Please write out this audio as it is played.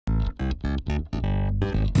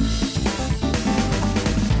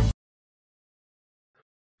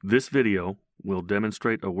This video will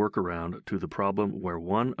demonstrate a workaround to the problem where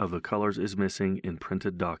one of the colors is missing in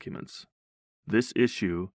printed documents. This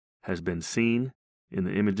issue has been seen in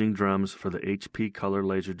the imaging drums for the HP Color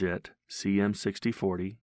LaserJet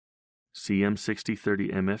CM6040,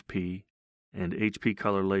 CM6030 MFP, and HP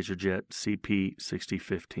Color LaserJet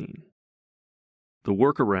CP6015. The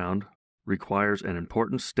workaround requires an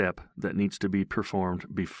important step that needs to be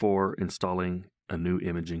performed before installing a new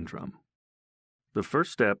imaging drum. The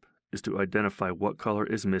first step is to identify what color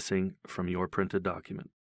is missing from your printed document.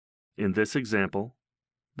 In this example,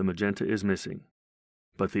 the magenta is missing,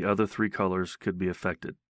 but the other three colors could be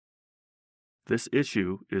affected. This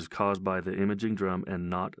issue is caused by the imaging drum and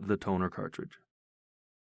not the toner cartridge.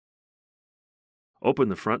 Open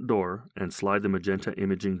the front door and slide the magenta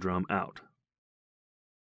imaging drum out.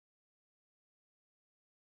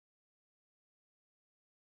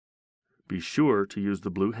 Be sure to use the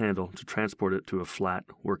blue handle to transport it to a flat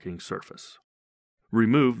working surface.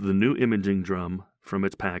 Remove the new imaging drum from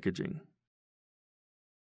its packaging.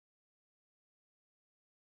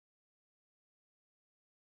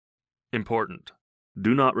 Important: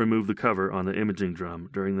 do not remove the cover on the imaging drum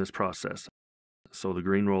during this process, so the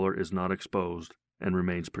green roller is not exposed and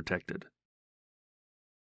remains protected.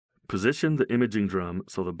 Position the imaging drum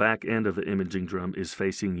so the back end of the imaging drum is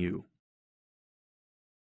facing you.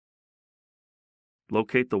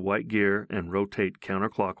 Locate the white gear and rotate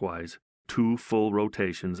counterclockwise 2 full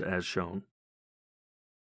rotations as shown.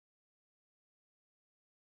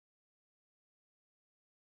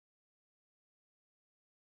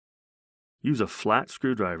 Use a flat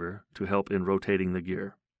screwdriver to help in rotating the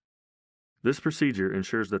gear. This procedure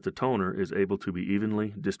ensures that the toner is able to be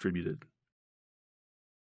evenly distributed.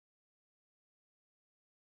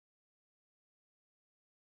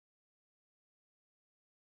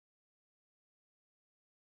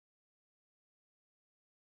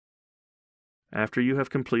 After you have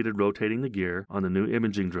completed rotating the gear on the new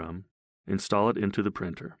imaging drum, install it into the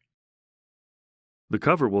printer. The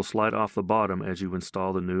cover will slide off the bottom as you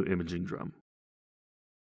install the new imaging drum.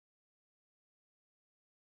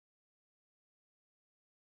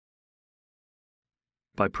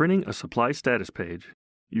 By printing a supply status page,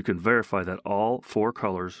 you can verify that all 4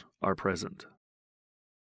 colors are present.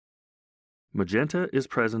 Magenta is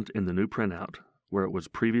present in the new printout, where it was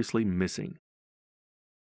previously missing.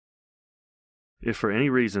 If for any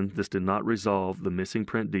reason this did not resolve the missing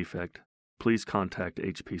print defect, please contact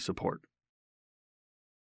HP support.